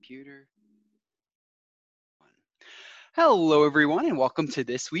computer. Hello, everyone, and welcome to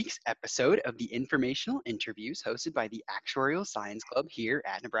this week's episode of the Informational Interviews hosted by the Actuarial Science Club here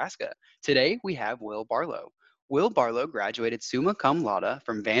at Nebraska. Today, we have Will Barlow. Will Barlow graduated summa cum laude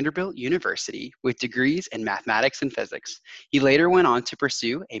from Vanderbilt University with degrees in mathematics and physics. He later went on to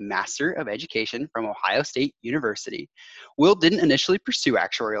pursue a Master of Education from Ohio State University. Will didn't initially pursue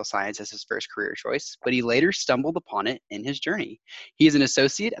actuarial science as his first career choice, but he later stumbled upon it in his journey. He is an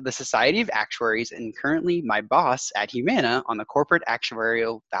associate of the Society of Actuaries and currently my boss at Humana on the corporate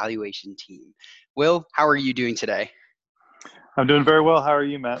actuarial valuation team. Will, how are you doing today? I'm doing very well. How are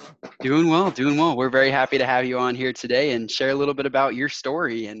you, Matt? Doing well, doing well. We're very happy to have you on here today and share a little bit about your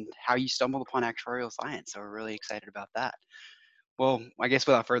story and how you stumbled upon actuarial science. So we're really excited about that. Well, I guess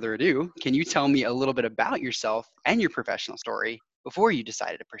without further ado, can you tell me a little bit about yourself and your professional story before you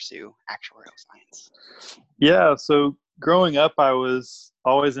decided to pursue actuarial science? Yeah, so growing up, I was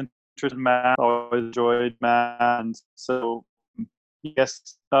always interested in math, always enjoyed math. And so,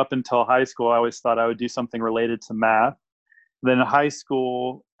 yes, up until high school, I always thought I would do something related to math. Then in high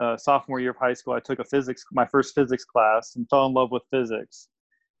school, sophomore year of high school, I took my first physics class and fell in love with physics.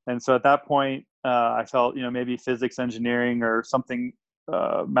 And so at that point, I felt, maybe physics engineering or something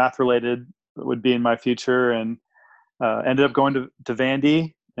math related would be in my future. And ended up going to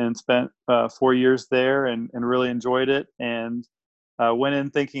Vandy and spent 4 years there and really enjoyed it. And went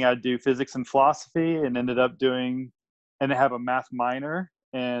in thinking I'd do physics and philosophy and and have a math minor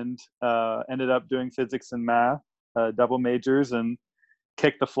and ended up doing physics and math, double majors, and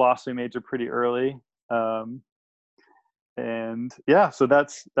kicked the philosophy major pretty early. And yeah, so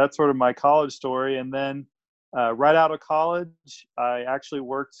that's sort of my college story. And then right out of college, I actually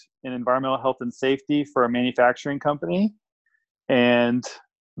worked in environmental health and safety for a manufacturing company, and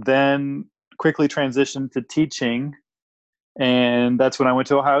then quickly transitioned to teaching. And that's when I went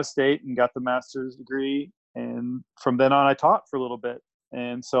to Ohio State and got the master's degree. And from then on, I taught for a little bit.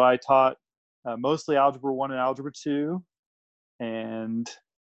 And so I taught mostly Algebra 1 and Algebra 2. And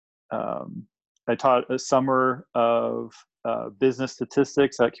I taught a summer of business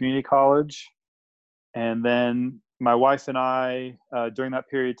statistics at community college. And then my wife and I, during that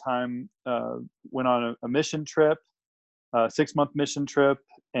period of time, went on a mission trip, a 6-month mission trip,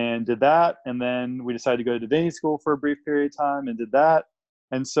 and did that. And then we decided to go to divinity school for a brief period of time and did that.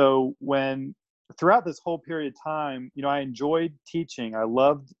 And so throughout this whole period of time, I enjoyed teaching. I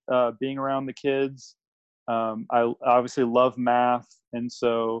loved being around the kids. I obviously love math. And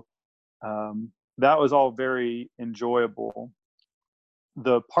so that was all very enjoyable.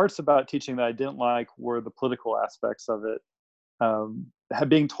 The parts about teaching that I didn't like were the political aspects of it.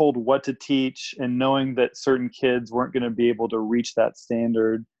 Being told what to teach and knowing that certain kids weren't going to be able to reach that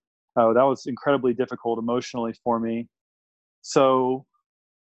standard, that was incredibly difficult emotionally for me. So,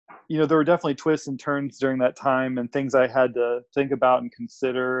 there were definitely twists and turns during that time and things I had to think about and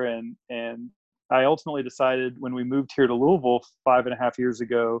consider. And I ultimately decided when we moved here to Louisville 5.5 years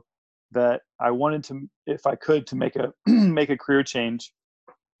ago that I wanted to, if I could, to make a make a career change.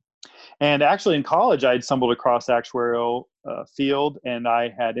 And actually in college, I had stumbled across the actuarial field, and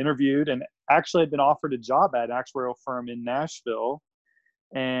I had interviewed and actually had been offered a job at an actuarial firm in Nashville,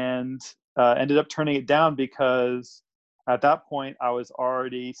 and ended up turning it down because at that point I was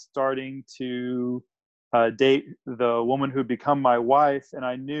already starting to date the woman who'd become my wife, and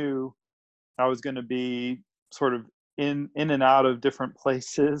I knew I was going to be sort of in and out of different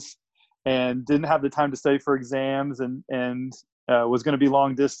places and didn't have the time to study for exams and was going to be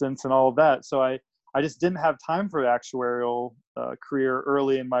long distance and all of that. So I just didn't have time for the actuarial career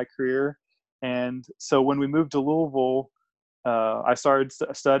early in my career. And so when we moved to Louisville, I started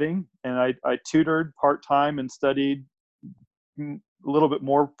studying, and I tutored part-time and studied a little bit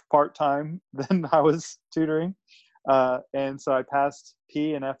more part-time than I was tutoring. And so I passed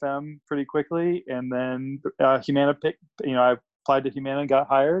P and FM pretty quickly. And then Humana I applied to Humana and got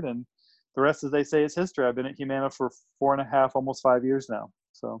hired, and the rest, as they say, is history. I've been at Humana for 4.5, almost 5 years now.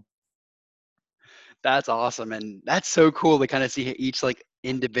 So That's awesome. And that's so cool to kind of see each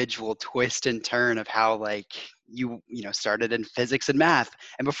individual twist and turn of how you started in physics and math.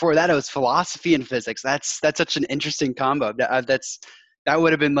 And before that, it was philosophy and physics. That's such an interesting combo. That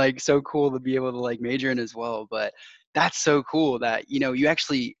would have been so cool to be able to major in as well. But that's so cool that, you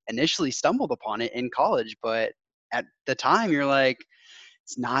actually initially stumbled upon it in college, but at the time you're like,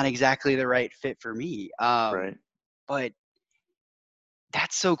 it's not exactly the right fit for me. right. But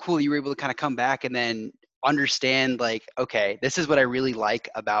that's so cool. You were able to kind of come back and then understand okay, this is what I really like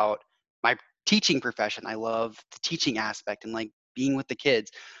about my teaching profession. I love the teaching aspect and being with the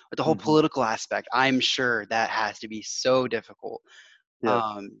kids, but the whole Mm-hmm. political aspect, I'm sure that has to be so difficult. Yep.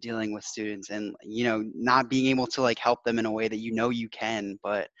 dealing with students and, not being able to like help them in a way that you can,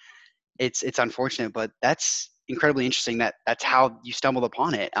 but it's unfortunate, but that's incredibly interesting that that's how you stumbled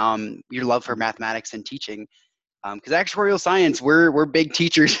upon it. Your love for mathematics and teaching, because actuarial science, we're big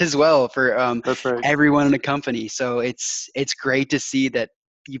teachers as well for That's right. everyone in the company. So it's great to see that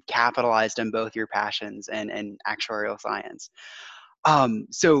you've capitalized on both your passions and actuarial science.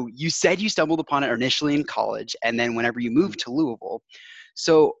 So you said you stumbled upon it initially in college, and then whenever you moved to Louisville.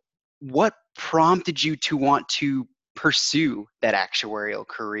 So what prompted you to want to pursue that actuarial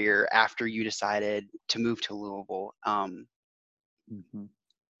career after you decided to move to Louisville? Mhm.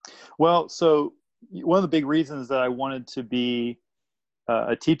 Well, so one of the big reasons that I wanted to be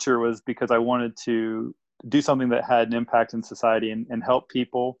a teacher was because I wanted to do something that had an impact in society and help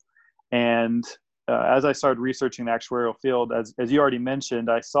people. And as I started researching the actuarial field, as you already mentioned,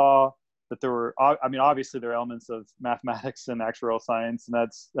 I saw that there were, I mean, obviously there are elements of mathematics and actuarial science, and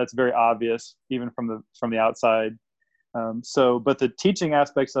that's very obvious even from the outside. But the teaching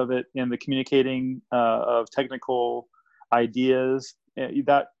aspects of it and the communicating of technical ideas,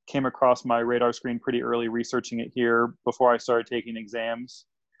 that came across my radar screen pretty early researching it here before I started taking exams.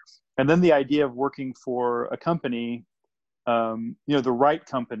 And then the idea of working for a company, the right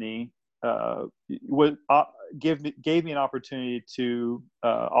company, would gave me an opportunity to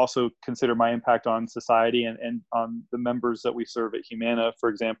also consider my impact on society and on the members that we serve at Humana, for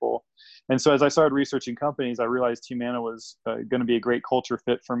example. And so as I started researching companies, I realized Humana was going to be a great culture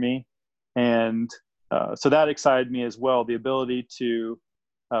fit for me. And so that excited me as well, the ability to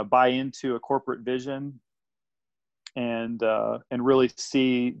buy into a corporate vision and really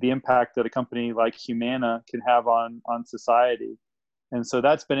see the impact that a company like Humana can have on society. And so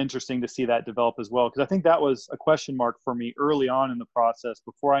that's been interesting to see that develop as well, because I think that was a question mark for me early on in the process,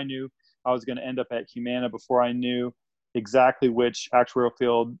 before I knew I was going to end up at Humana, before I knew exactly which actuarial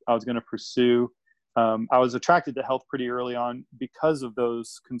field I was going to pursue. I was attracted to health pretty early on because of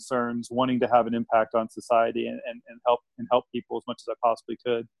those concerns, wanting to have an impact on society and help people as much as I possibly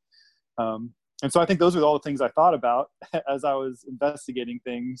could. And so I think those are all the things I thought about as I was investigating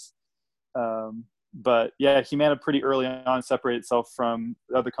things. But yeah, Humana pretty early on separated itself from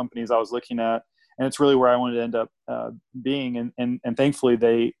the other companies I was looking at, and it's really where I wanted to end up being. And thankfully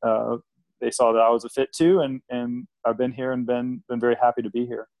they saw that I was a fit too, and I've been here and been very happy to be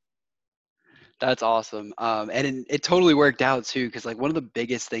here. That's awesome. And it totally worked out too, because like one of the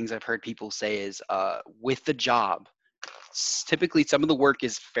biggest things I've heard people say is with the job, typically some of the work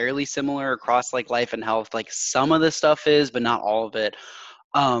is fairly similar across like life and health. Like some of the stuff is, but not all of it.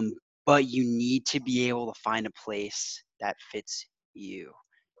 Um, but you need to be able to find a place that fits you.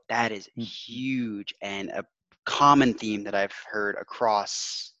 That is Mm-hmm. huge and a common theme that I've heard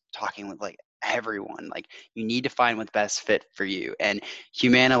across talking with like everyone. Like you need to find what's best fit for you. And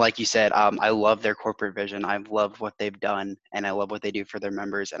Humana, like you said, I love their corporate vision. I've loved what they've done, and I love what they do for their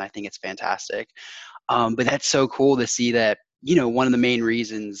members, and I think it's fantastic. But that's so cool to see that, one of the main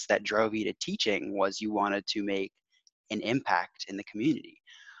reasons that drove you to teaching was you wanted to make an impact in the community.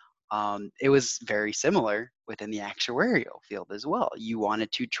 It was very similar within the actuarial field as well. You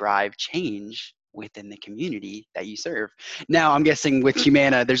wanted to drive change within the community that you serve. Now, I'm guessing with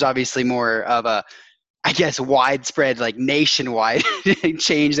Humana, there's obviously more of a, I guess, widespread, like nationwide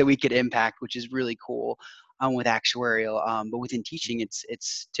change that we could impact, which is really cool with actuarial. But within teaching,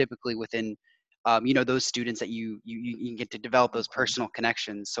 it's typically within those students that you get to develop those personal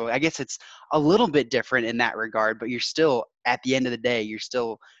connections. So I guess it's a little bit different in that regard, but you're still, at the end of the day, you're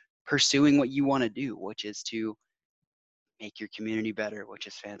still pursuing what you want to do, which is to make your community better, which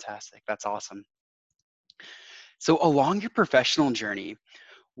is fantastic. That's awesome. So along your professional journey,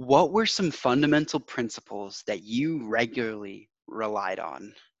 what were some fundamental principles that you regularly relied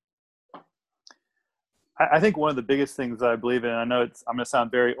on? I think one of the biggest things that I believe in, I know I'm going to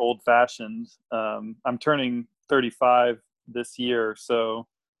sound very old fashioned. I'm turning 35 this year. So,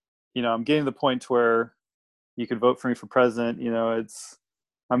 I'm getting to the point where you could vote for me for president.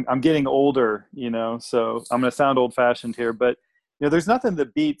 I'm getting older, so I'm going to sound old fashioned here, but there's nothing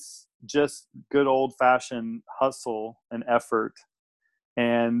that beats just good old fashioned hustle and effort.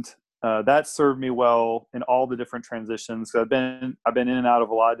 And that served me well in all the different transitions. I've been in and out of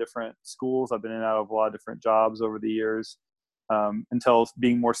a lot of different schools. I've been in and out of a lot of different jobs over the years, until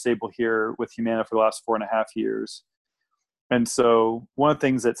being more stable here with Humana for the last 4.5 years. And so one of the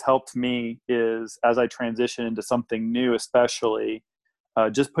things that's helped me is, as I transition into something new, especially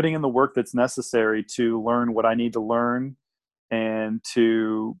just putting in the work that's necessary to learn what I need to learn and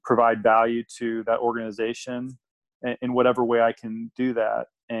to provide value to that organization. in whatever way I can do that.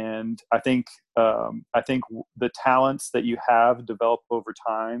 And I think the talents that you have develop over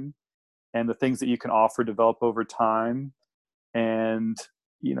time, and the things that you can offer develop over time. And,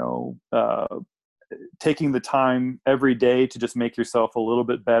 taking the time every day to just make yourself a little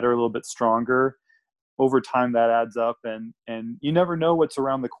bit better, a little bit stronger, over time that adds up. And you never know what's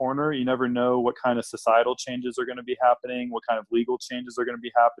around the corner. You never know what kind of societal changes are going to be happening, what kind of legal changes are going to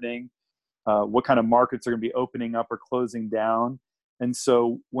be happening, what kind of markets are going to be opening up or closing down. And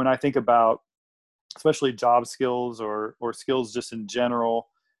so when I think about especially job skills or skills just in general,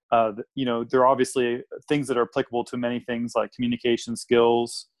 there are obviously things that are applicable to many things like communication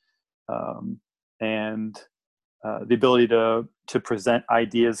skills, and the ability to present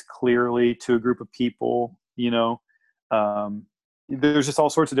ideas clearly to a group of people. There's just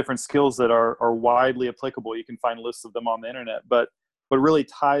all sorts of different skills that are widely applicable. You can find lists of them on the internet, but what really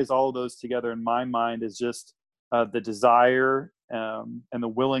ties all of those together in my mind is just the desire and the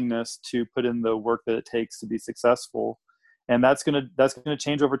willingness to put in the work that it takes to be successful. And that's gonna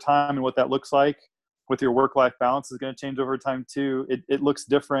change over time. And what that looks like with your work-life balance is going to change over time too. It looks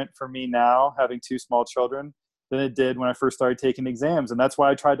different for me now, having two small children, than it did when I first started taking exams. And that's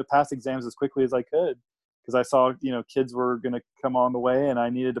why I tried to pass exams as quickly as I could, because I saw, kids were going to come on the way, and I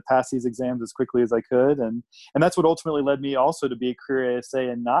needed to pass these exams as quickly as I could. And that's what ultimately led me also to be a career ASA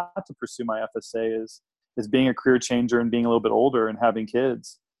and not to pursue my FSA, is being a career changer and being a little bit older and having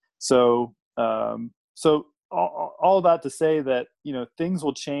kids. So all that to say that, things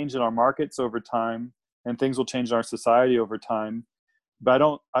will change in our markets over time, and things will change in our society over time. But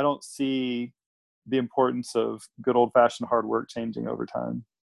I don't see the importance of good old fashioned hard work changing over time.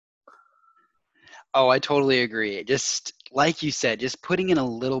 Oh, I totally agree. Just like you said, just putting in a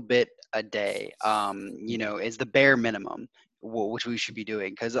little bit a day, is the bare minimum, which we should be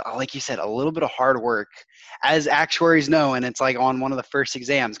doing. Because, like you said, a little bit of hard work, as actuaries know, and it's like on one of the first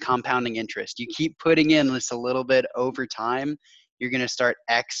exams, compounding interest. You keep putting in just a little bit over time, you're going to start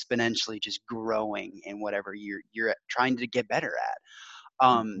exponentially just growing in whatever you're trying to get better at.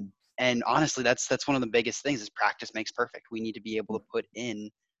 And honestly, that's one of the biggest things is practice makes perfect. We need to be able to put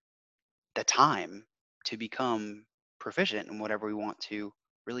in the time to become proficient in whatever we want to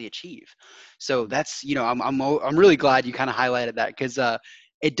really achieve. So that's, I'm really glad you kind of highlighted that, because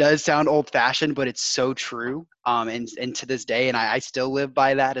it does sound old fashioned, but it's so true. And to this day, and I still live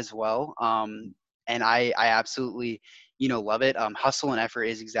by that as well. And I absolutely, love it. Hustle and effort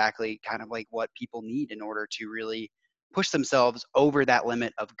is exactly kind of like what people need in order to really push themselves over that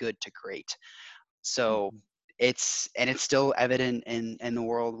limit of good to great. So it's still evident in the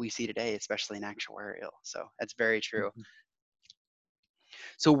world we see today, especially in actuarial. So that's very true.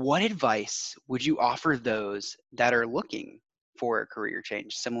 So what advice would you offer those that are looking for a career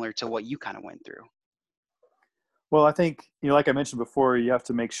change, similar to what you kind of went through? Well, I think, like I mentioned before, you have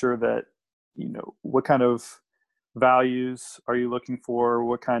to make sure that, what kind of values are you looking for?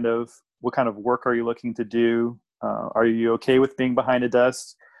 What kind of work are you looking to do? Are you okay with being behind a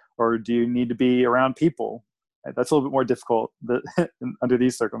desk, or do you need to be around people? That's a little bit more difficult under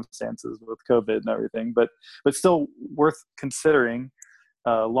these circumstances with COVID and everything, but still worth considering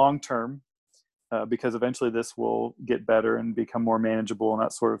long term, because eventually this will get better and become more manageable and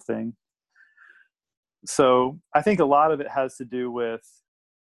that sort of thing. So I think a lot of it has to do with,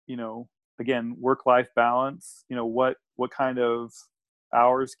 again, work-life balance. What kind of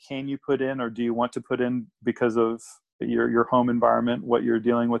hours can you put in, or do you want to put in because of your home environment, what you're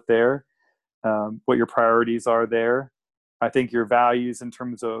dealing with there, what your priorities are there. I think your values in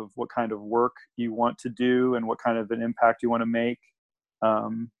terms of what kind of work you want to do and what kind of an impact you want to make,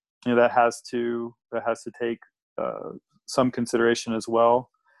 that has to take some consideration as well.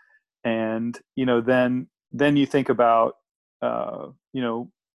 And then you think about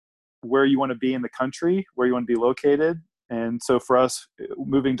where you want to be in the country, where you want to be located. And so for us,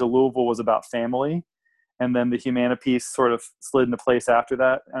 moving to Louisville was about family. And then the Humana piece sort of slid into place after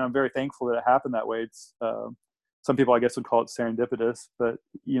that. And I'm very thankful that it happened that way. It's some people, I guess, would call it serendipitous, but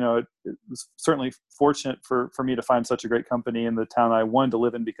it was certainly fortunate for me to find such a great company in the town I wanted to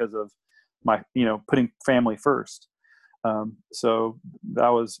live in because of my, putting family first. So that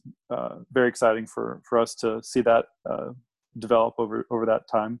was very exciting for us to see that develop over that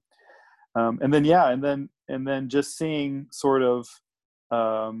time. And then just seeing sort of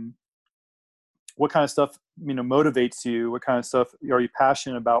what kind of stuff motivates you, what kind of stuff are you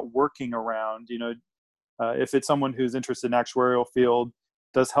passionate about working around. If it's someone who's interested in actuarial field,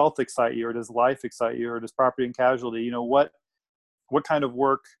 does health excite you, or does life excite you, or does property and casualty? What kind of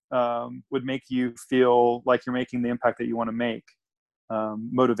work would make you feel like you're making the impact that you want to make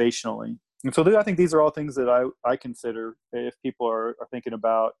motivationally? And so I think these are all things that I consider if people are thinking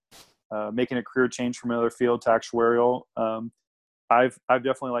about making a career change from another field to actuarial. I've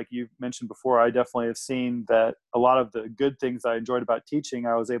definitely, like you mentioned before, I definitely have seen that a lot of the good things I enjoyed about teaching,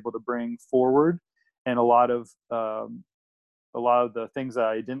 I was able to bring forward, and a lot of the things that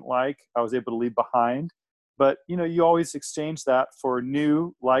I didn't like, I was able to leave behind. But you always exchange that for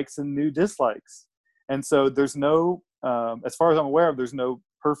new likes and new dislikes, and so there's no, as far as I'm aware of, there's no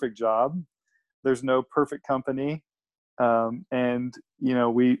perfect job, there's no perfect company, and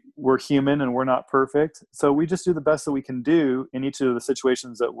we're human and we're not perfect, so we just do the best that we can do in each of the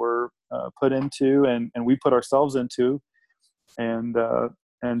situations that we're put into, and we put ourselves into, and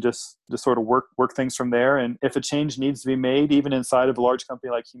just sort of work things from there. And if a change needs to be made, even inside of a large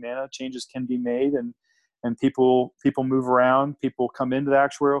company like Humana, changes can be made, and people move around. People come into the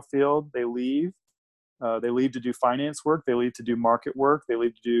actuarial field, they leave. They leave to do finance work, they leave to do market work, they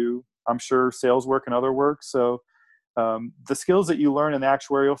leave to do, I'm sure, sales work and other work. So the skills that you learn in the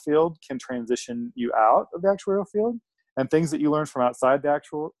actuarial field can transition you out of the actuarial field, and things that you learn from outside the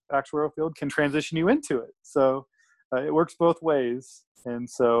actuarial field can transition you into it. So it works both ways. And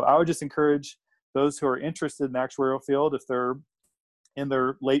so I would just encourage those who are interested in the actuarial field, if they're in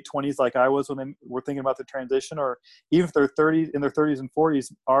their late 20s like I was when they were thinking about the transition, or even if they're in their 30s and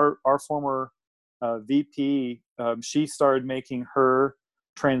 40s. Our former VP, she started making her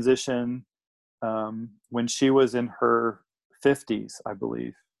transition when she was in her 50s, I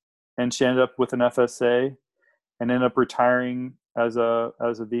believe, and she ended up with an FSA and ended up retiring as a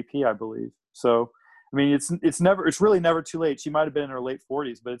VP, I believe. So I mean, it's really never too late. She might have been in her late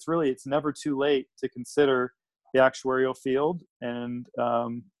 40s, but it's never too late to consider the actuarial field. And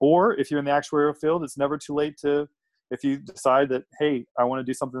or if you're in the actuarial field, it's never too late if you decide that, hey, I want to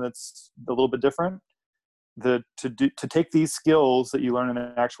do something that's a little bit different, to take these skills that you learn in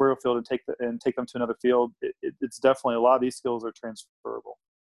the actuarial field and take them to another field. It's definitely, a lot of these skills are transferable.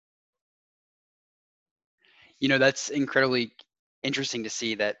 That's incredibly interesting to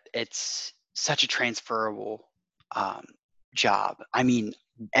see that it's such a transferable um, job. I mean,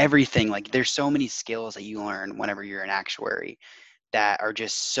 everything, like there's so many skills that you learn whenever you're an actuary that are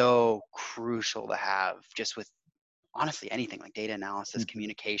just so crucial to have, just with honestly anything like data analysis, Mm-hmm.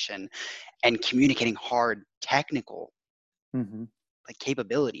 communication, and communicating hard technical Mm-hmm. like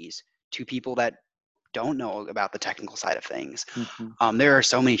capabilities to people that don't know about the technical side of things. Mm-hmm. There are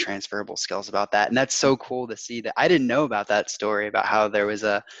so many transferable skills about that, and that's so cool to see that. I didn't know about that story about how there was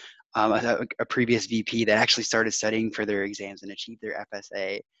a previous VP that actually started studying for their exams and achieved their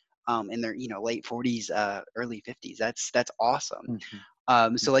FSA in their late 40s, early 50s. That's awesome.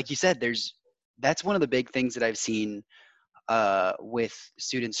 So like you said, that's one of the big things that I've seen with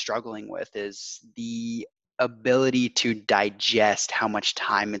students struggling with is the ability to digest how much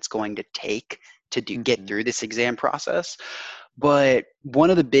time it's going to take to get through this exam process. But one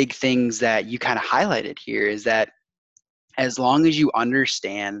of the big things that you kind of highlighted here is that as long as you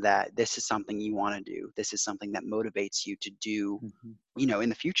understand that this is something you want to do, this is something that motivates you to do, in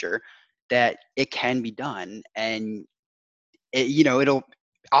the future, that it can be done. And it'll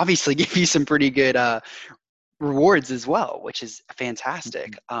obviously give you some pretty good rewards as well, which is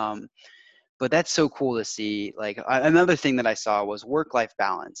fantastic. But that's so cool to see. Like another thing that I saw was work-life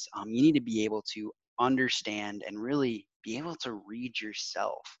balance. You need to be able to understand and really be able to read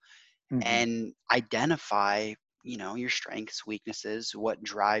yourself and identify, your strengths, weaknesses, what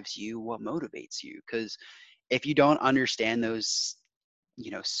drives you, what motivates you. Because if you don't understand those,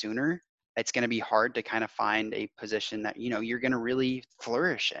 sooner, it's going to be hard to kind of find a position that you're going to really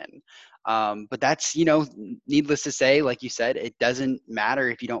flourish in. But that's needless to say, like you said, it doesn't matter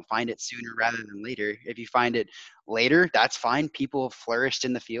if you don't find it sooner rather than later. If you find it later, that's fine. People have flourished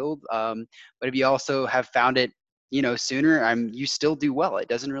in the field. But if you also have found it sooner, you still do well. It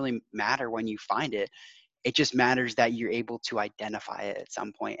doesn't really matter when you find it. It just matters that you're able to identify it at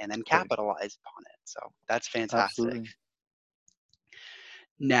some point and then Right. capitalize upon it. So that's fantastic. Absolutely.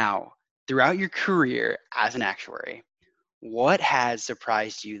 Now, throughout your career as an actuary, what has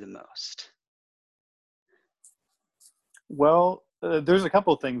surprised you the most? Well, there's a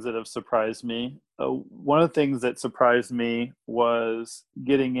couple of things that have surprised me. One of the things that surprised me was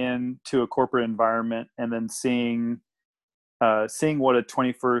getting into a corporate environment and then seeing what a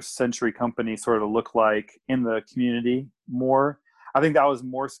 21st century company sort of looked like in the community more. I think I was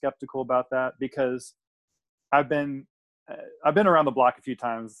more skeptical about that because I've been around the block a few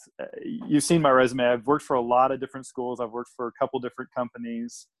times. You've seen my resume. I've worked for a lot of different schools. I've worked for a couple different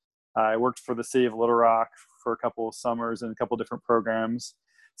companies. I worked for the city of Little Rock for a couple of summers and a couple different programs.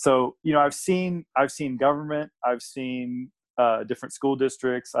 So I've seen government. I've seen different school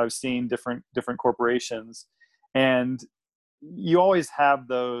districts. I've seen different corporations, and you always have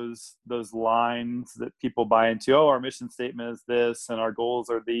those lines that people buy into. Oh, our mission statement is this, and our goals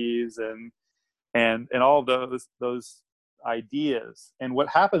are these, and all of those ideas. And what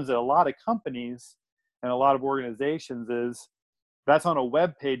happens at a lot of companies and a lot of organizations is that's on a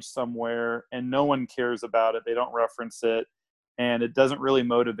web page somewhere, and no one cares about it. They don't reference it, and it doesn't really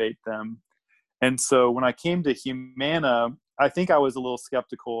motivate them. And so when I came to Humana, I think I was a little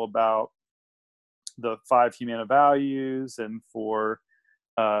skeptical about the 5 Humana values, and for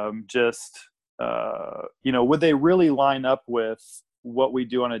would they really line up with what we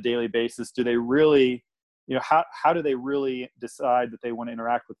do on a daily basis? Do they really, how do they really decide that they want to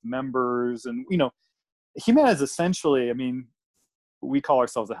interact with members? And, Humana is essentially, I mean, we call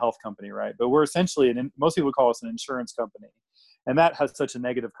ourselves a health company, right? But we're essentially, most people call us an insurance company. And that has such a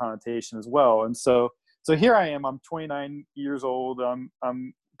negative connotation as well. And so here I am, I'm 29 years old. I'm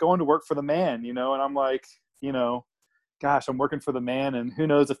going to work for the man, and I'm like, gosh, I'm working for the man, and who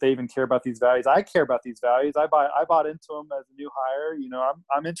knows if they even care about these values. I care about these values. I bought into them as a new hire.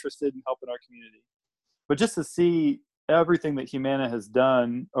 I'm interested in helping our community. But just to see everything that Humana has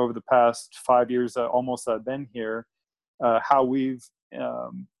done over the past 5 years, almost I've been here, how we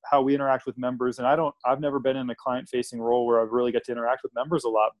interact with members. And I've never been in a client-facing role where I've really get to interact with members a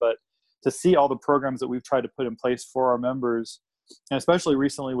lot, but to see all the programs that we've tried to put in place for our members, and especially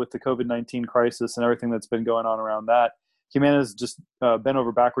recently with the COVID-19 crisis and everything that's been going on around that, Humana has just bent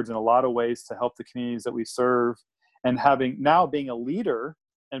over backwards in a lot of ways to help the communities that we serve. And being a leader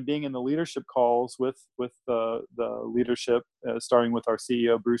and being in the leadership calls with the leadership, starting with our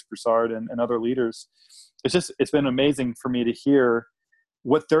CEO, Bruce Broussard, and other leaders, it's been amazing for me to hear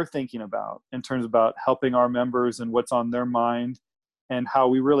what they're thinking about in terms about helping our members and what's on their mind, and how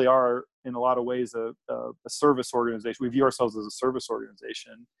we really are, in a lot of ways, a service organization. We view ourselves as a service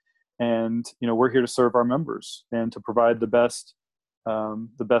organization, and we're here to serve our members and to provide the best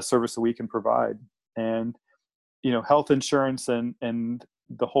service that we can provide. And health insurance and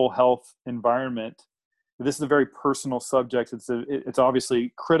the whole health environment, this is a very personal subject. It's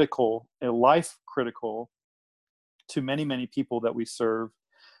obviously critical, life critical, to many people that we serve,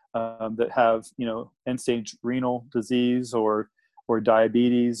 that have end-stage renal disease or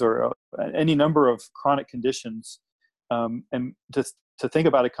diabetes or any number of chronic conditions, and just to think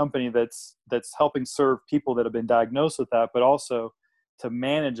about a company that's helping serve people that have been diagnosed with that, but also to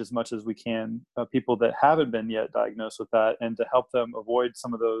manage as much as we can people that haven't been yet diagnosed with that, and to help them avoid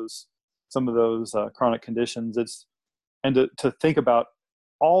some of those chronic conditions. And to think about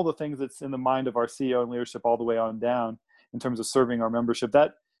all the things that's in the mind of our CEO and leadership all the way on down in terms of serving our membership.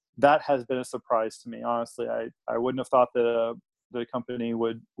 That has been a surprise to me. Honestly, I wouldn't have thought that the company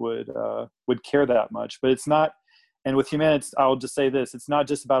would care that much, but it's not. And with Humana, I'll just say this: it's not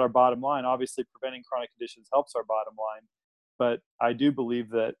just about our bottom line. Obviously, preventing chronic conditions helps our bottom line, but I do believe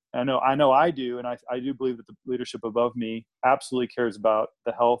that I know I do, and I do believe that the leadership above me absolutely cares about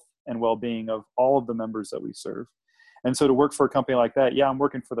the health and well-being of all of the members that we serve. And so to work for a company like that, yeah, I'm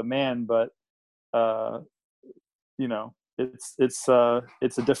working for the man, but it's a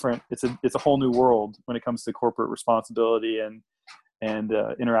whole new world when it comes to corporate responsibility and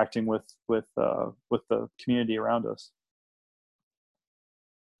interacting with the community around us.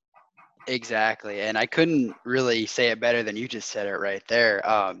 Exactly. And I couldn't really say it better than you just said it right there.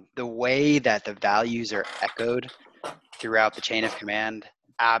 The way that the values are echoed throughout the chain of command,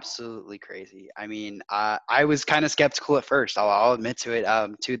 absolutely crazy. I mean, I was kind of skeptical at first. I'll admit to it,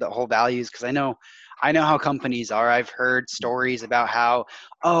 to the whole values, because I know how companies are. I've heard stories about how,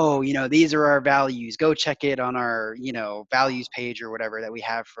 these are our values. Go check it on our, values page or whatever that we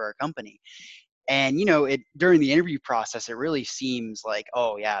have for our company. And, during the interview process, it really seems like,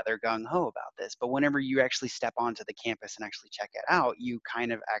 oh yeah, they're gung ho about this. But whenever you actually step onto the campus and actually check it out, you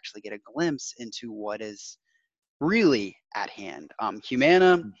kind of actually get a glimpse into what is really at hand.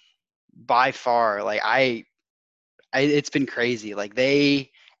 Humana, by far, like it's been crazy. Like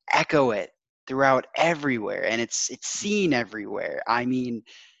they echo it throughout everywhere, and it's seen everywhere. I mean,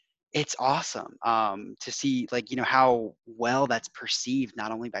 it's awesome to see, like, how well that's perceived,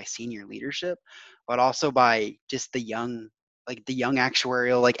 not only by senior leadership, but also by just the young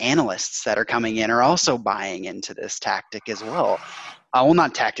actuarial, like, analysts that are coming in are also buying into this tactic as well. Well,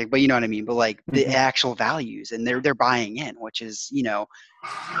 not tactic, but you know what I mean, but like the actual values, and they're buying in, which is,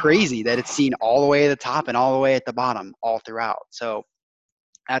 crazy that it's seen all the way at the top and all the way at the bottom all throughout. So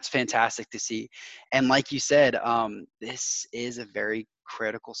that's fantastic to see. And like you said, this is a very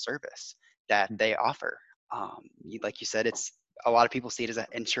critical service that they offer. Like you said, it's a lot of people see it as an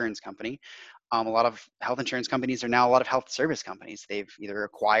insurance company. A lot of health insurance companies are now a lot of health service companies. They've either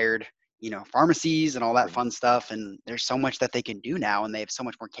acquired, pharmacies and all that fun stuff. And there's so much that they can do now, and they have so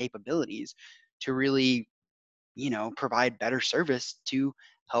much more capabilities to really, provide better service to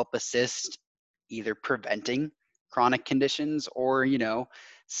help assist either preventing chronic conditions or,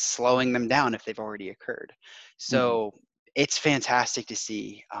 slowing them down if they've already occurred. So it's fantastic to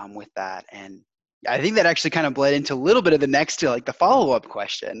see with that. And I think that actually kind of bled into a little bit of the next to like the follow-up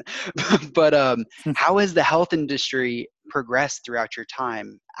question. But how has the health industry progressed throughout your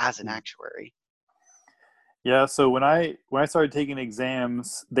time as an actuary? Yeah, so when I started taking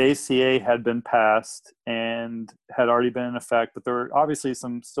exams, the ACA had been passed and had already been in effect, but there were obviously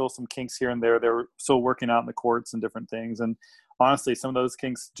still some kinks here and there. They were still working out in the courts and different things. And honestly, some of those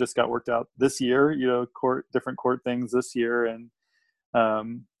kinks just got worked out this year. Different court things this year, and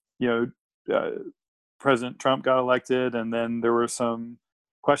um, you know, President Trump got elected, and then there were some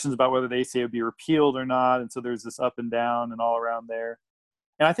questions about whether the ACA would be repealed or not. And so there's this up and down and all around there.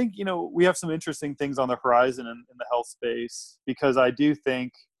 And I think, we have some interesting things on the horizon in the health space, because I do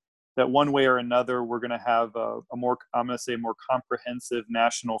think that one way or another, we're going to have I'm going to say, more comprehensive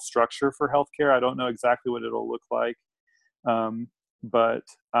national structure for healthcare. I don't know exactly what it'll look like. But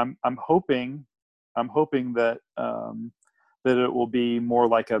I'm hoping that, that it will be more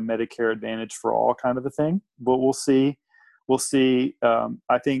like a Medicare Advantage for all kind of a thing, but we'll see.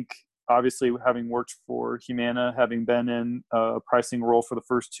 I think, obviously, having worked for Humana, having been in a pricing role for the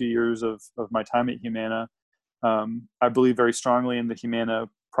first 2 years of my time at Humana, I believe very strongly in the Humana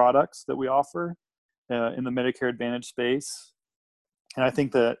products that we offer in the Medicare Advantage space. And I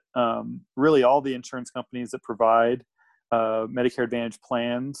think that really all the insurance companies that provide Medicare Advantage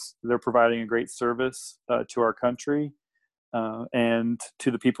plans, they're providing a great service to our country and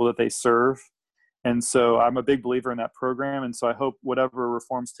to the people that they serve. And so I'm a big believer in that program. And so I hope whatever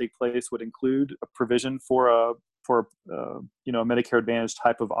reforms take place would include a provision for a Medicare Advantage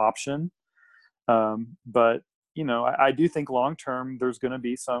type of option. But I do think long term there's going to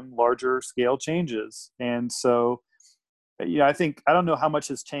be some larger scale changes. And so I don't know how much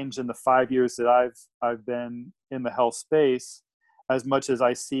has changed in the 5 years that I've been in the health space, as much as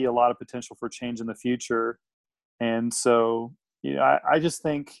I see a lot of potential for change in the future. And so I just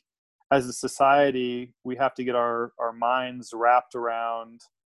think, as a society, we have to get our minds wrapped around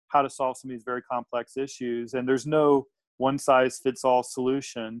how to solve some of these very complex issues. And there's no one size fits all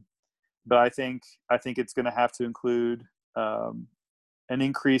solution, but I think it's going to have to include an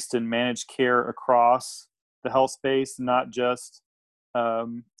increase in managed care across the health space, not just, a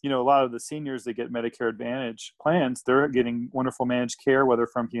lot of the seniors that get Medicare Advantage plans, they're getting wonderful managed care, whether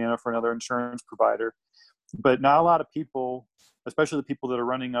from Humana or for another insurance provider. But not a lot of people, especially the people that are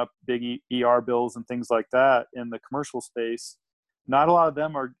running up big ER bills and things like that in the commercial space, not a lot of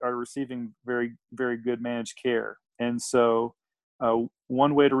them are receiving very, very good managed care. And so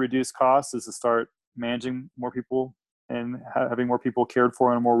one way to reduce costs is to start managing more people and having more people cared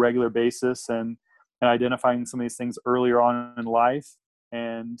for on a more regular basis, and identifying some of these things earlier on in life.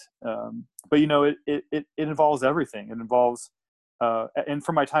 And but it involves everything. It involves and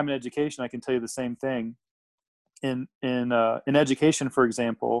from my time in education, I can tell you the same thing. In education, for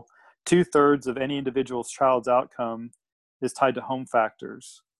example, 2/3 of any individual's child's outcome is tied to home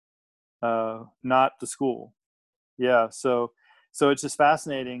factors, not the school. Yeah, so it's just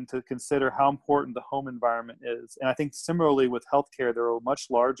fascinating to consider how important the home environment is. And I think similarly with healthcare, there are much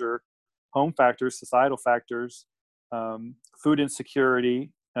larger home factors, societal factors, food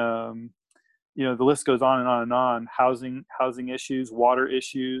insecurity. The list goes on and on and on. Housing issues, water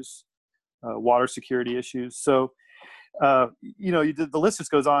issues, water security issues. So, the list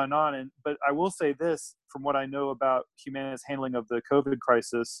just goes on and on. But I will say this, from what I know about Humana's handling of the COVID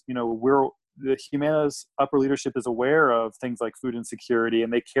crisis, the Humana's upper leadership is aware of things like food insecurity,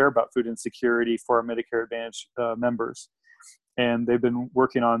 and they care about food insecurity for our Medicare Advantage members. And they've been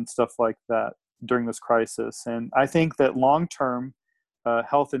working on stuff like that during this crisis. And I think that long-term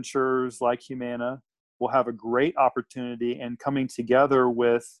health insurers like Humana will have a great opportunity in coming together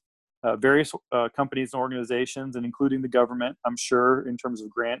with various companies and organizations, and including the government, I'm sure, in terms of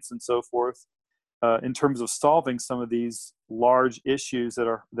grants and so forth, in terms of solving some of these large issues that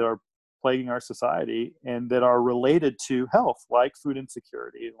are plaguing our society and that are related to health, like food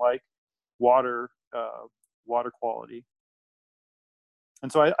insecurity, like water quality.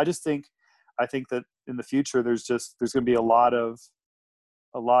 And so I think that in the future there's going to be a lot of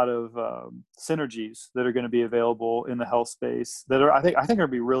synergies that are going to be available in the health space that are I think are going to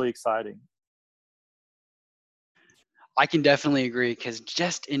be really exciting. I can definitely agree because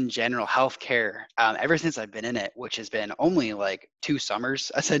just in general, healthcare, ever since I've been in it, which has been only like 2 summers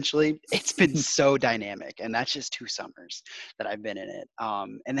essentially, it's been so dynamic, and that's just 2 summers that I've been in it.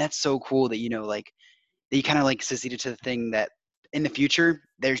 And that's so cool that like that you kind of like succeeded to the thing that in the future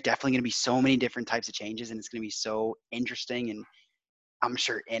there's definitely going to be so many different types of changes, and it's going to be so interesting and I'm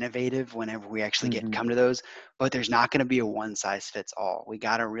sure innovative whenever we actually Hmm. come to those, but there's not going to be a one size fits all. We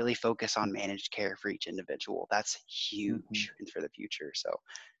got to really focus on managed care for each individual. That's Hmm. huge for the future. So,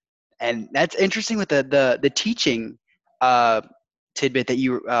 and that's interesting with the teaching uh, tidbit that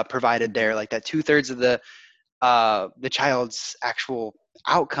you provided there, like that 2/3 of the child's actual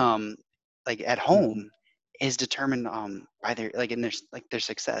outcome, like at Hmm. home, is determined by their like in their like their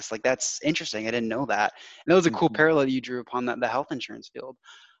success. Like that's interesting. I didn't know that. And that was a cool Hmm. parallel you drew upon the health insurance field.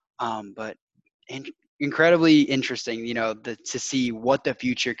 But in, incredibly interesting, to see what the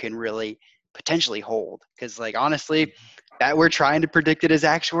future can really potentially hold. Because, like, honestly, that we're trying to predict it as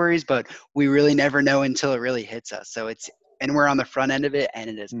actuaries, but we really never know until it really hits us. So and we're on the front end of it, and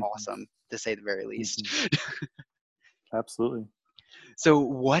it is Hmm. awesome to say the very least. Hmm. Absolutely. So,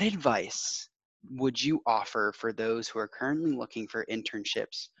 what advice would you offer for those who are currently looking for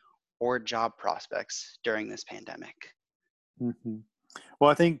internships or job prospects during this pandemic? Hmm. Well,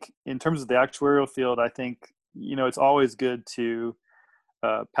 I think in terms of the actuarial field, I think it's always good to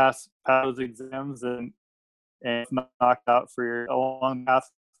pass those exams and knock out for your a long path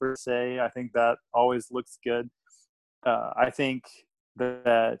per se. I think that always looks good. I think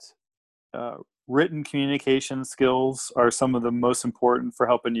that uh, written communication skills are some of the most important for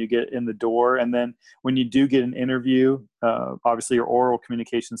helping you get in the door. And then when you do get an interview, obviously your oral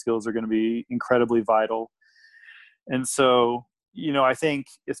communication skills are going to be incredibly vital. And so, I think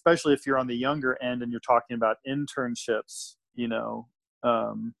especially if you're on the younger end and you're talking about internships,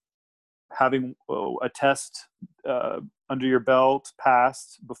 um, having a test under your belt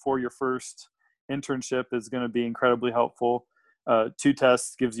passed before your first internship is going to be incredibly helpful. 2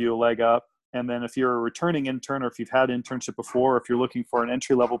 tests gives you a leg up. And then if you're a returning intern or if you've had an internship before, or if you're looking for an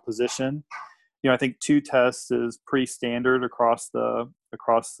entry level position, I think 2 tests is pretty standard across the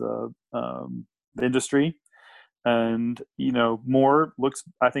industry. And more looks,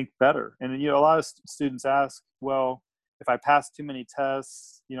 I think, better. And a lot of students ask, well, if I pass too many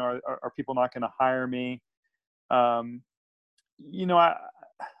tests, are people not going to hire me? um, you know I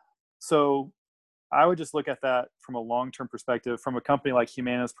so I would just look at that from a long-term perspective, from a company like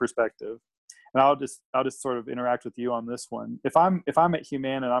Humana's perspective. And I'll just sort of interact with you on this one. If I'm at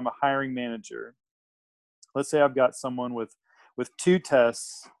Humana and I'm a hiring manager, let's say I've got someone with 2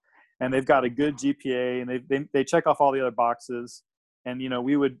 tests and they've got a good GPA and they check off all the other boxes, and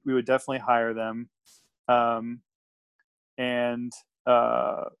we would definitely hire them. um, and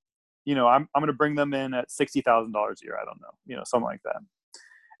I'm going to bring them in at $60,000 a year. I don't know, something like that.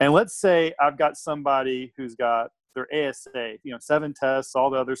 And let's say I've got somebody who's got their ASA, 7 tests, all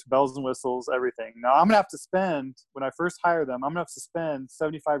the others, bells and whistles, everything. Now I'm going to have to spend, when I first hire them, I'm going to have to spend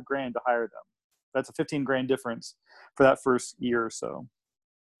 75 grand to hire them. That's a 15 grand difference for that first year or so.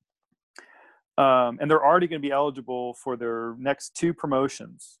 And they're already going to be eligible for their next 2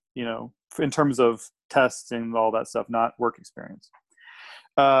 promotions, in terms of tests and all that stuff, not work experience.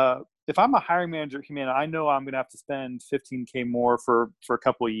 If I'm a hiring manager at Humana, I know I'm going to have to spend 15K more for a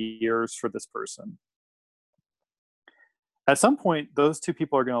couple of years for this person. At some point, those 2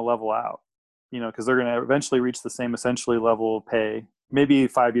 people are going to level out, because they're going to eventually reach the same essentially level of pay, maybe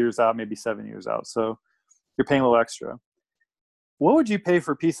 5 years out, maybe 7 years out. So you're paying a little extra. What would you pay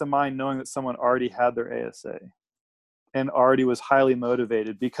for peace of mind knowing that someone already had their ASA and already was highly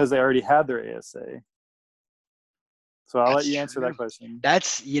motivated because they already had their ASA? So I'll let That's you answer true. that question.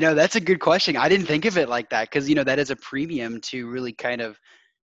 That's a good question. I didn't think of it like that because, that is a premium to really kind of,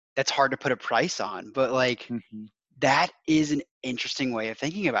 that's hard to put a price on. But like, Mm-hmm. that is an interesting way of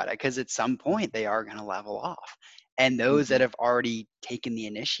thinking about it because at some point they are going to level off. And those that Mm-hmm. have already taken the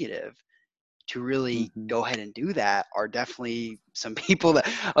initiative to really Mm-hmm. go ahead and do that are definitely some people that,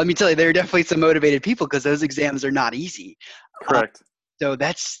 let me tell you, there are definitely some motivated people because those exams are not easy. Uh, Correct. so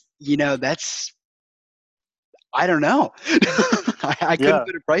that's, I don't know. I couldn't Yeah.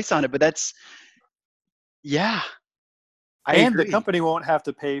 put a price on it, but yeah, I And the agree. company won't have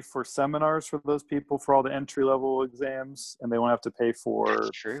to pay for seminars for those people for all the entry level exams, and they won't have to pay That's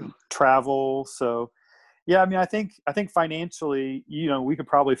for true. travel. So, yeah, I mean, I think financially, we could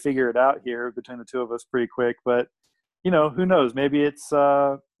probably figure it out here between the 2 of us pretty quick. But who knows? Maybe it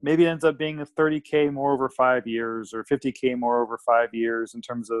ends up being a 30K more over 5 years or 50K more over 5 years in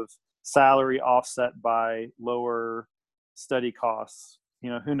terms of salary offset by lower study costs.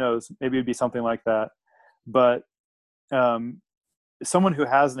 Who knows? Maybe it'd be something like that. But someone who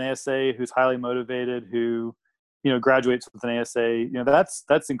has an ASA, who's highly motivated, who, graduates with an ASA,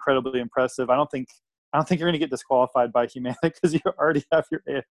 that's incredibly impressive. I don't think you're going to get disqualified by Humana because you already have your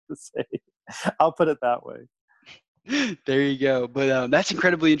ASA. I'll put it that way. There you go. But that's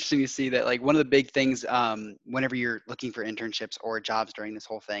incredibly interesting to see that, like, one of the big things whenever you're looking for internships or jobs during this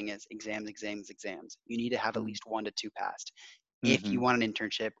whole thing is exams, exams, exams. You need to have at least 1 to 2 passed if you want an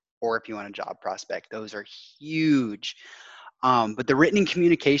internship or if you want a job prospect. Those are huge. But the written and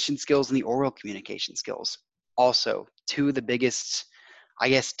communication skills and the oral communication skills, also 2 of the biggest, I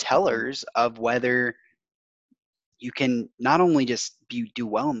guess, tellers of whether you can not only just do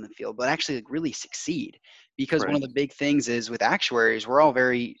well in the field, but actually, like, really succeed. Because one of the big things is with actuaries, we're all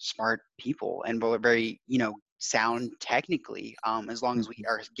very smart people and we're very, sound technically, as long as we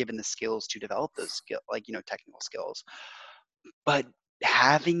are given the skills to develop those technical skills. But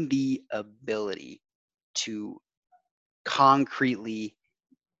having the ability to concretely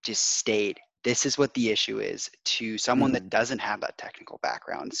just state, this is what the issue is, to someone that doesn't have that technical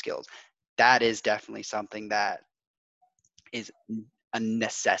background skills, that is definitely something that is a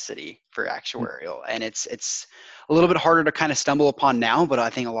necessity for actuarial. And it's a little bit harder to kind of stumble upon now, but I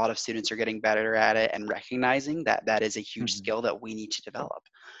think a lot of students are getting better at it and recognizing that that is a huge skill that we need to develop.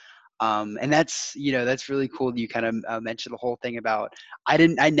 And that's really cool that you kind of mentioned the whole thing about,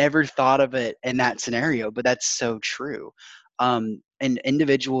 I never thought of it in that scenario, but that's so true. An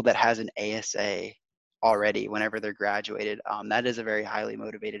individual that has an ASA already whenever they're graduated, that is a very highly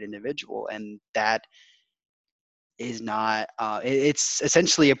motivated individual, and that is not it's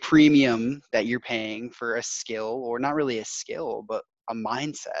essentially a premium that you're paying for a skill, or not really a skill, but a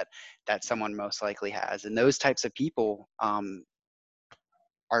mindset that someone most likely has. And those types of people are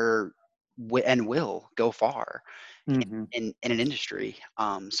and will go far in an industry.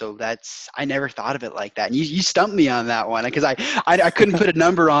 So I never thought of it like that. And you stumped me on that one, because I couldn't put a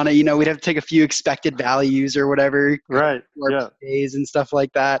number on it. We'd have to take a few expected values or whatever, right? Yeah, days and stuff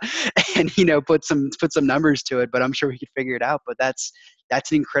like that, and put some numbers to it. But I'm sure we could figure it out. But that's an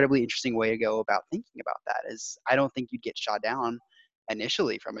incredibly interesting way to go about thinking about that. Is I don't think you'd get shot down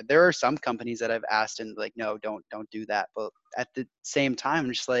initially from it. There are some companies that I've asked and like, no, don't do that. But at the same time,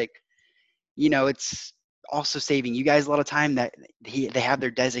 I'm just like, it's also saving you guys a lot of time, that they have their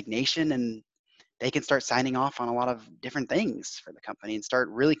designation and they can start signing off on a lot of different things for the company and start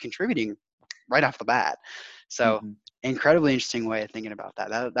really contributing right off the bat. So incredibly interesting way of thinking about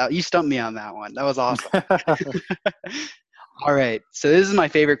that. You stumped me on that one. That was awesome. All right. So this is my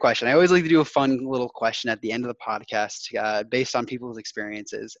favorite question. I always like to do a fun little question at the end of the podcast based on people's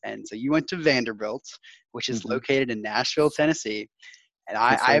experiences. And so you went to Vanderbilt, which is located in Nashville, Tennessee. And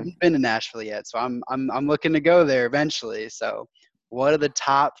I haven't been to Nashville yet, so I'm looking to go there eventually. So what are the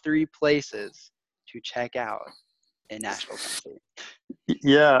top 3 places to check out in Nashville, Tennessee?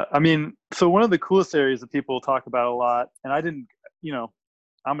 Yeah, I mean, so one of the coolest areas that people talk about a lot, and I didn't,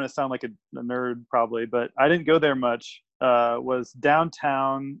 I'm going to sound like a nerd probably, but I didn't go there much, was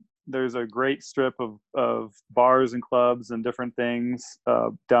downtown. There's a great strip of bars and clubs and different things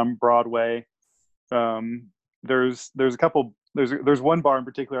down Broadway. There's a couple. There's one bar in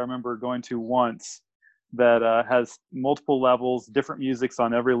particular I remember going to once that has multiple levels, different musics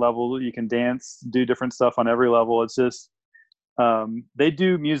on every level. You can dance, do different stuff on every level. It's just they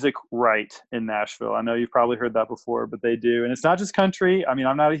do music right in Nashville. I know you've probably heard that before, but they do. And it's not just country. I mean,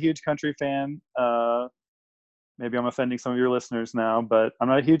 I'm not a huge country fan. Maybe I'm offending some of your listeners now, but I'm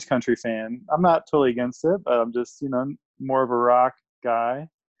not a huge country fan. I'm not totally against it, but I'm just, more of a rock guy.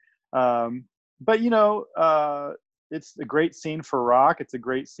 But it's a great scene for rock. It's a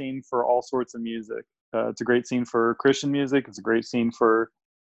great scene for all sorts of music. It's a great scene for Christian music. It's a great scene for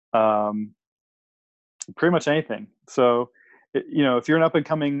pretty much anything. So, if you're an up and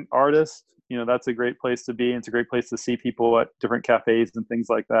coming artist, that's a great place to be. And it's a great place to see people at different cafes and things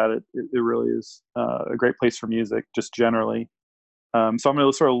like that. It really is a great place for music, just generally. So I'm going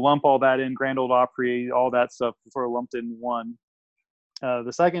to sort of lump all that in, Grand Ole Opry, all that stuff sort of lumped in one.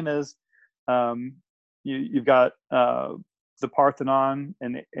 The second is you've got the Parthenon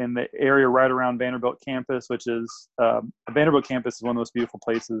and the area right around Vanderbilt campus, which is the Vanderbilt campus is one of the most beautiful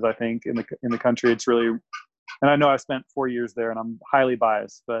places I think in the country. It's really, and I know I spent 4 years there, and I'm highly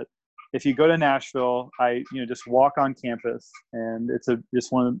biased, but if you go to Nashville, just walk on campus, and it's a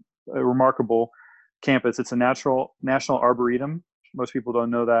remarkable campus. It's a national arboretum. Most people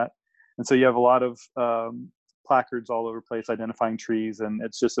don't know that, and so you have a lot of placards all over the place identifying trees, and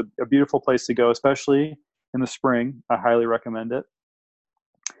it's just a beautiful place to go, especially in the spring. I highly recommend it.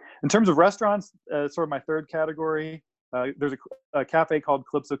 In terms of restaurants, sort of my third category, there's a cafe called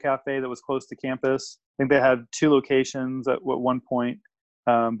Calypso Cafe that was close to campus. I think they had 2 locations at one point,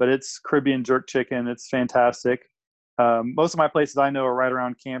 but it's Caribbean jerk chicken. It's fantastic. Most of my places I know are right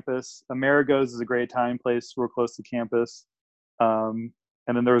around campus. Amerigo's is a great Italian place real close to campus.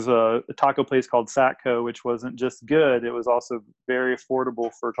 And then there was a taco place called Satco, which wasn't just good, it was also very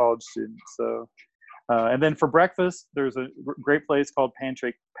affordable for college students. So, and then for breakfast, there's a great place called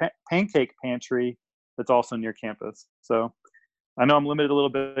Pancake Pantry that's also near campus. So I know I'm limited a little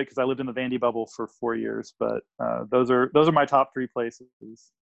bit because I lived in the Vandy bubble for 4 years, but those are my top 3 places.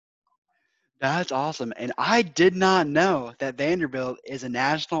 That's awesome. And I did not know that Vanderbilt is a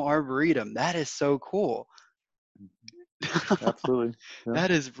National Arboretum. That is so cool. Absolutely. Yeah.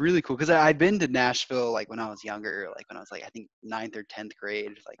 That is really cool because I've been to Nashville like when I was younger, like when I was like I think 9th or 10th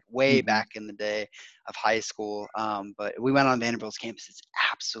grade, like way back in the day of high school. But we went on Vanderbilt's campus. It's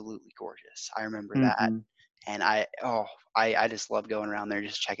absolutely gorgeous. I remember that, and I just love going around there,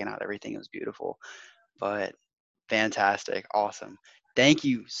 just checking out everything. It was beautiful, but fantastic, awesome. Thank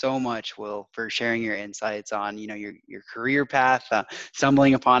you so much, Will, for sharing your insights on your career path,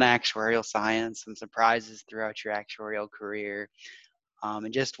 stumbling upon actuarial science, some surprises throughout your actuarial career,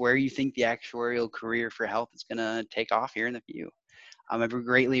 and just where you think the actuarial career for health is going to take off here in the future. I've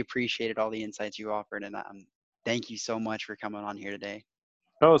greatly appreciated all the insights you offered, and thank you so much for coming on here today.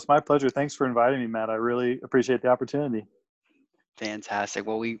 Oh, it's my pleasure. Thanks for inviting me, Matt. I really appreciate the opportunity. Fantastic.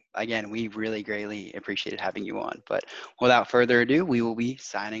 Well, we really greatly appreciated having you on. But without further ado, we will be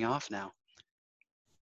signing off now.